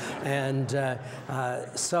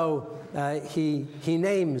 So he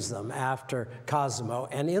names them after Cosimo.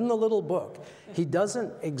 And in the little book, he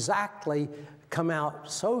doesn't exactly come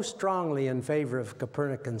out so strongly in favor of the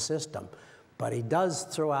Copernican system, but he does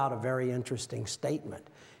throw out a very interesting statement.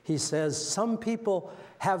 He says some people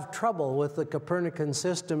have trouble with the Copernican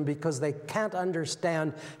system because they can't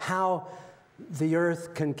understand how the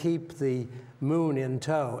Earth can keep the moon in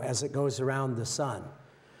tow as it goes around the sun.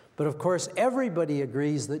 But of course, everybody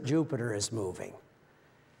agrees that Jupiter is moving.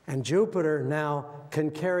 And Jupiter now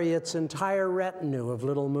can carry its entire retinue of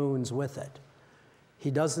little moons with it.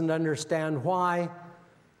 He doesn't understand why,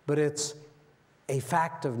 but it's a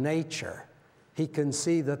fact of nature. He can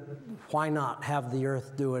see that why not have the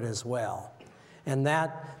Earth do it as well? And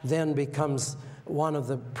that then becomes one of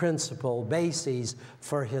the principal bases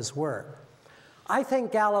for his work. I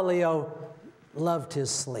think Galileo loved his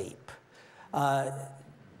sleep.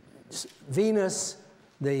 Venus,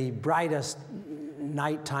 the brightest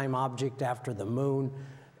nighttime object after the moon,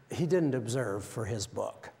 he didn't observe for his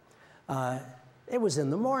book. It was in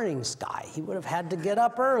the morning sky. He would have had to get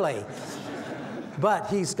up early. But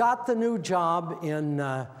he's got the new job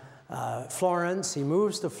in Florence. He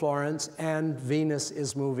moves to Florence, and Venus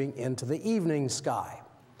is moving into the evening sky.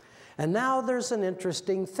 And now there's an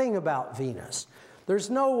interesting thing about Venus. There's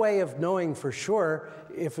no way of knowing for sure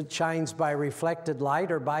if it shines by reflected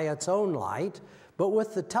light or by its own light, but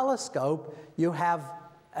with the telescope, you have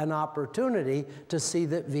an opportunity to see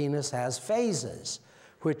that Venus has phases,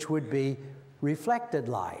 which would be reflected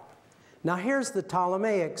light. Now here's the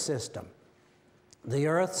Ptolemaic system. The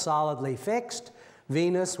Earth solidly fixed.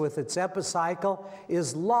 Venus, with its epicycle,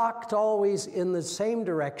 is locked always in the same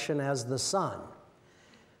direction as the sun.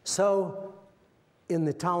 So in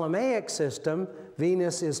the Ptolemaic system,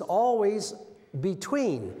 Venus is always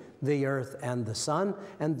between the Earth and the sun,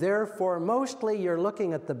 and therefore mostly you're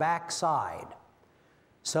looking at the back side.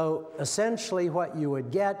 So essentially what you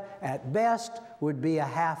would get at best would be a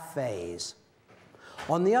half phase.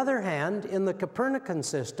 On the other hand, in the Copernican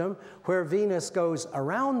system, where Venus goes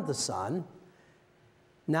around the sun,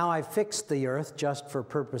 now I've fixed the Earth just for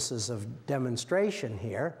purposes of demonstration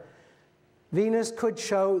here, Venus could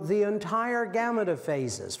show the entire gamut of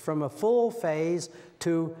phases, from a full phase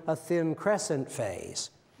to a thin crescent phase.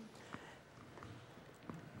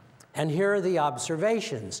 And here are the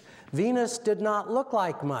observations. Venus did not look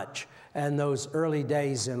like much in those early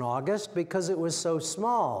days in August because it was so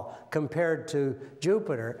small compared to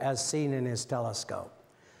Jupiter as seen in his telescope.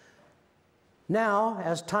 Now,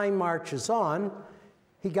 as time marches on,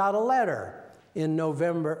 he got a letter in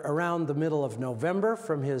November, around the middle of November,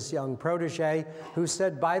 from his young protege, who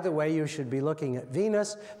said, by the way, you should be looking at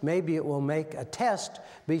Venus. Maybe it will make a test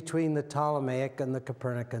between the Ptolemaic and the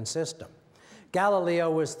Copernican system. Galileo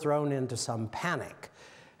was thrown into some panic.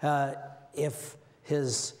 If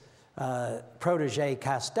his protege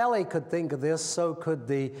Castelli could think of this, so could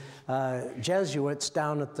the Jesuits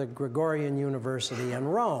down at the Gregorian University in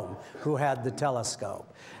Rome, who had the telescope.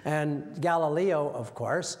 And Galileo, of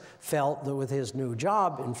course, felt that with his new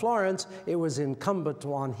job in Florence, it was incumbent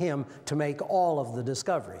on him to make all of the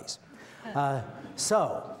discoveries. But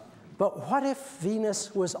what if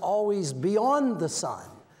Venus was always beyond the sun?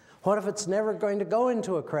 What if it's never going to go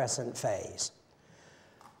into a crescent phase?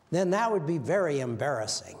 Then that would be very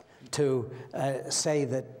embarrassing to say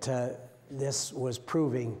that this was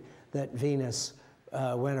proving that Venus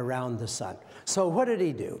went around the sun. So what did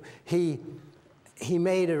he do? He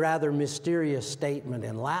made a rather mysterious statement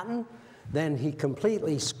in Latin. Then he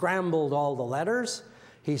completely scrambled all the letters.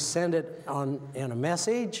 He sent it in a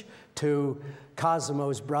message to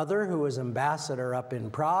Cosimo's brother, who was ambassador up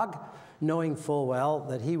in Prague, knowing full well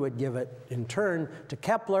that he would give it in turn to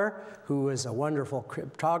Kepler, who was a wonderful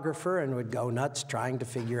cryptographer and would go nuts trying to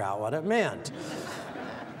figure out what it meant.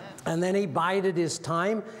 And then he bided his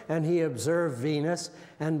time and he observed Venus,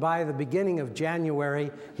 and by the beginning of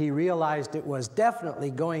January he realized it was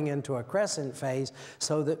definitely going into a crescent phase,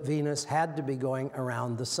 so that Venus had to be going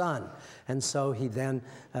around the sun. And so he then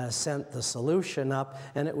sent the solution up,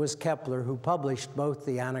 and it was Kepler who published both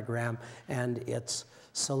the anagram and its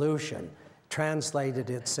solution.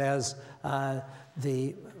 Translated, it says,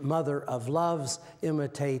 the mother of loves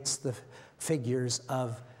imitates the figures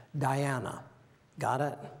of Diana. Got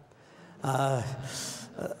it?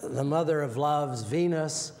 The mother of loves,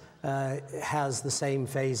 Venus, has the same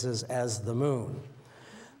phases as the moon.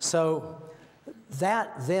 So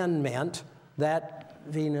that then meant that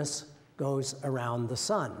Venus goes around the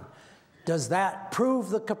sun. Does that prove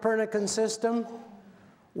the Copernican system?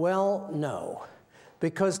 Well, no.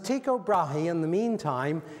 Because Tycho Brahe, in the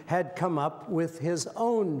meantime, had come up with his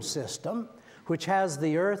own system, which has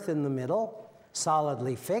the Earth in the middle,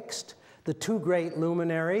 solidly fixed. The two great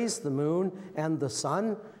luminaries, the moon and the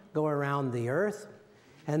sun, go around the Earth.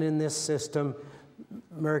 And in this system,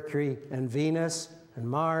 Mercury and Venus and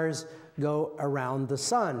Mars go around the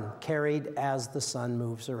sun, carried as the sun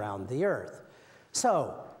moves around the Earth.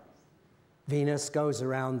 So, Venus goes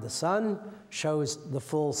around the sun, shows the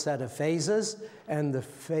full set of phases, and the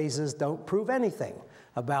phases don't prove anything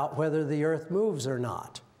about whether the Earth moves or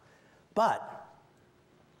not. But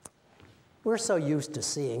we're so used to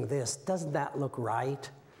seeing this, doesn't that look right?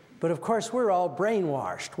 But of course, we're all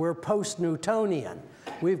brainwashed. We're post-Newtonian.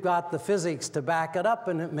 We've got the physics to back it up,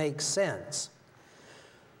 and it makes sense.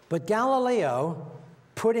 But Galileo,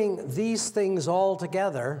 putting these things all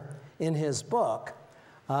together in his book,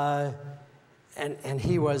 and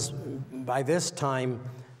he was, by this time,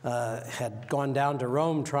 had gone down to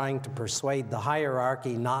Rome trying to persuade the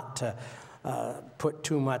hierarchy not to put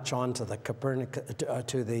too much onto the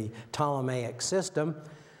to the Ptolemaic system.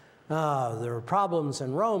 There were problems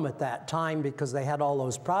in Rome at that time because they had all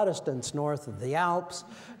those Protestants north of the Alps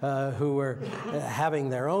who were having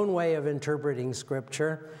their own way of interpreting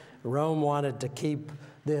Scripture. Rome wanted to keep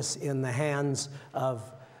this in the hands of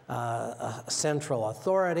a central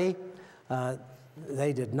authority.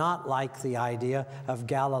 They did not like the idea of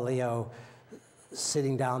Galileo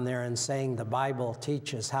sitting down there and saying the Bible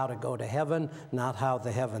teaches how to go to heaven, not how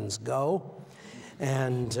the heavens go.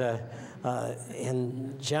 And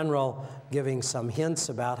in general, giving some hints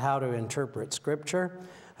about how to interpret Scripture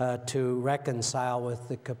to reconcile with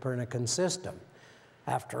the Copernican system.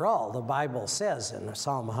 After all, the Bible says in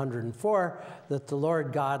Psalm 104 that the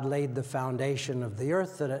Lord God laid the foundation of the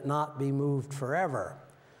earth that it not be moved forever.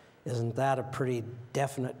 Isn't that a pretty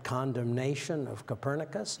definite condemnation of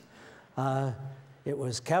Copernicus? It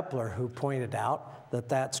was Kepler who pointed out that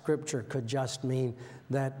that scripture could just mean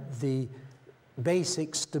that the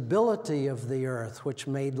basic stability of the earth, which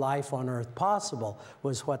made life on earth possible,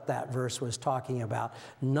 was what that verse was talking about,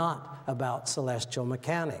 not about celestial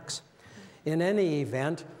mechanics. In any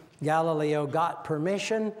event, Galileo got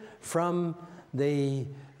permission from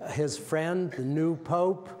his friend, the new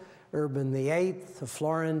Pope, Urban VIII, the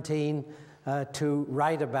Florentine, to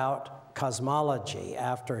write about cosmology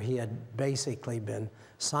after he had basically been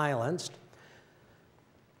silenced.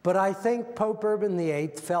 But I think Pope Urban VIII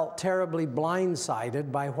felt terribly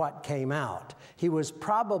blindsided by what came out. He was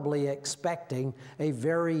probably expecting a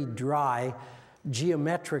very dry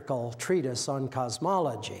geometrical treatise on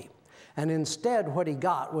cosmology. And instead, what he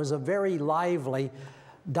got was a very lively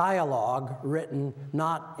dialogue written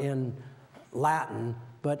not in Latin,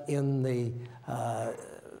 but in the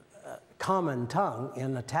common tongue,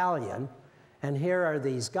 in Italian. And here are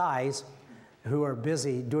these guys who are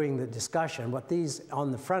busy doing the discussion. What these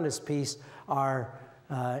on the frontispiece are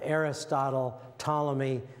Aristotle,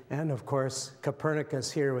 Ptolemy, and of course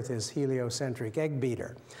Copernicus here with his heliocentric egg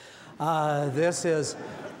beater.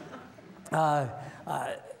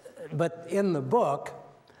 But in the book,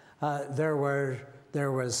 there was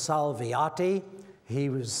Salviati. He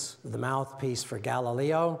was the mouthpiece for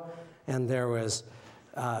Galileo, and there was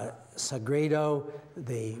Sagredo,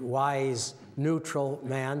 the wise, neutral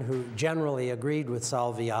man who generally agreed with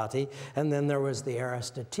Salviati, and then there was the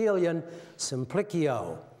Aristotelian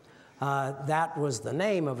Simplicio. That was the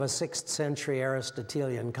name of a 6th century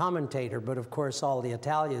Aristotelian commentator, but of course all the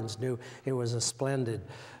Italians knew it was a splendid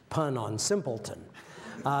pun on simpleton.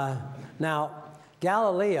 Now,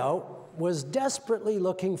 Galileo was desperately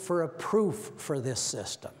looking for a proof for this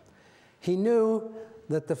system. He knew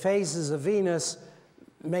that the phases of Venus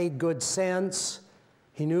made good sense.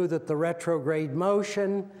 He knew that the retrograde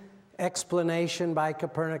motion explanation by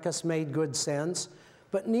Copernicus made good sense,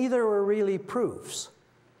 but neither were really proofs.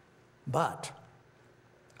 But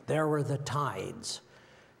there were the tides.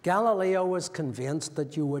 Galileo was convinced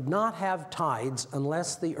that you would not have tides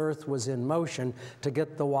unless the earth was in motion to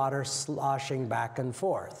get the water sloshing back and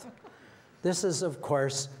forth. This is, of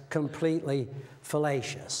course, completely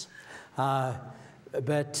fallacious.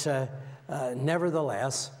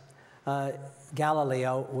 Nevertheless,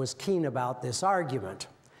 Galileo was keen about this argument.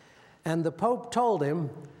 And the Pope told him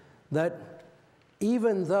that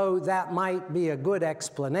even though that might be a good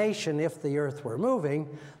explanation if the earth were moving,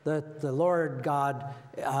 that the Lord God,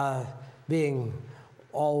 being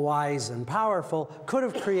all-wise and powerful, could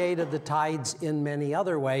have created the tides in many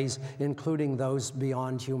other ways, including those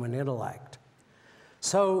beyond human intellect.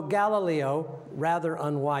 So Galileo, rather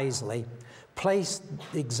unwisely, placed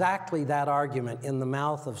exactly that argument in the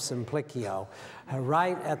mouth of Simplicio,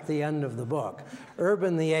 right at the end of the book.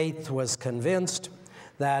 Urban VIII was convinced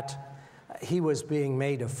that he was being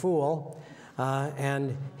made a fool,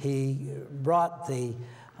 and he brought the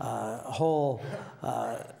whole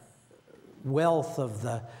wealth of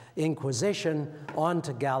the Inquisition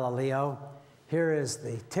onto Galileo. Here is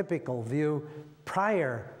the typical view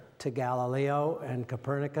prior to Galileo and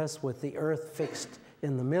Copernicus, with the Earth fixed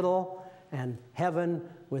in the middle and heaven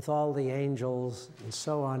with all the angels and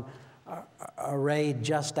so on arrayed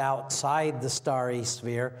just outside the starry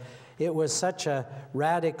sphere. It was such a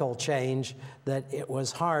radical change that it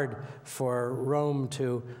was hard for Rome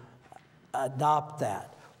to adopt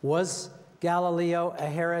that. Was Galileo a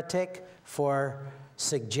heretic for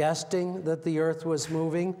suggesting that the Earth was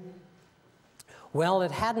moving? Well,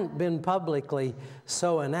 it hadn't been publicly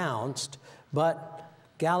so announced, but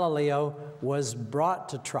Galileo was brought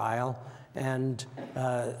to trial and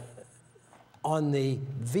on the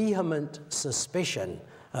vehement suspicion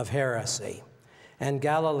of heresy. And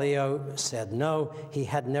Galileo said no, he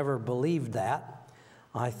had never believed that.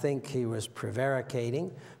 I think he was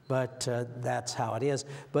prevaricating, but that's how it is.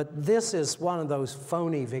 But this is one of those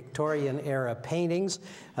phony Victorian-era paintings.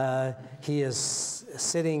 He is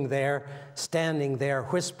sitting there, standing there,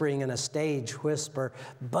 whispering in a stage whisper,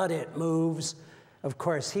 "But it moves." Of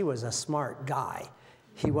course, he was a smart guy.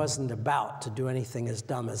 He wasn't about to do anything as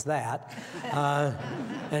dumb as that.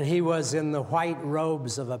 And he was in the white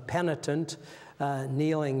robes of a penitent,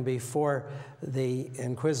 kneeling before the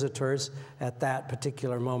inquisitors at that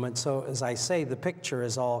particular moment. So, as I say, the picture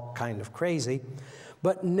is all kind of crazy.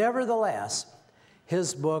 But nevertheless,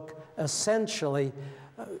 his book essentially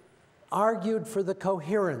argued for the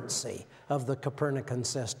coherency of the Copernican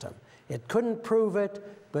system. It couldn't prove it,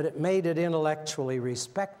 but it made it intellectually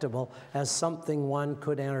respectable as something one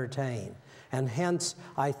could entertain. And hence,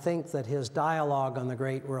 I think that his dialogue on the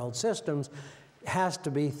great world systems has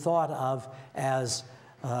to be thought of as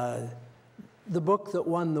the book that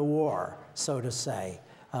won the war, so to say,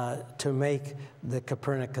 to make the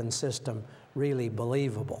Copernican system really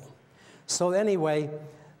believable. So anyway,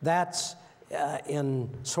 that's in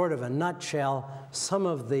sort of a nutshell some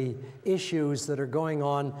of the issues that are going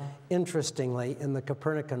on, interestingly, in the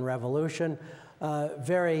Copernican revolution.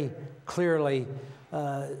 Very clearly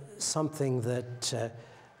something that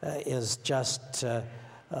is just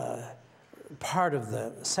part of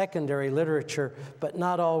the secondary literature, but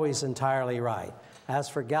not always entirely right. As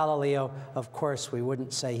for Galileo, of course, we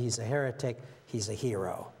wouldn't say he's a heretic, he's a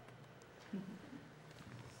hero.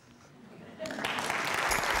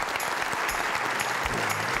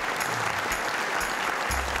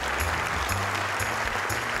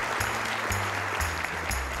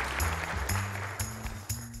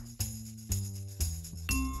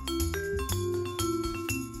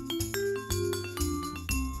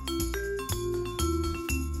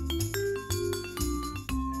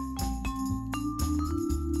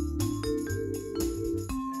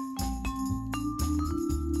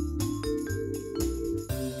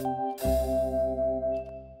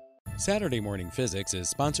 Saturday Morning Physics is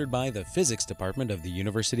sponsored by the Physics Department of the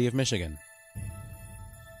University of Michigan,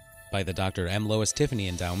 by the Dr. M. Lois Tiffany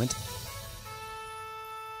Endowment,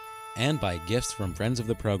 and by gifts from friends of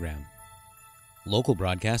the program. Local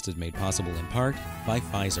broadcast is made possible in part by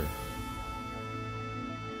Pfizer.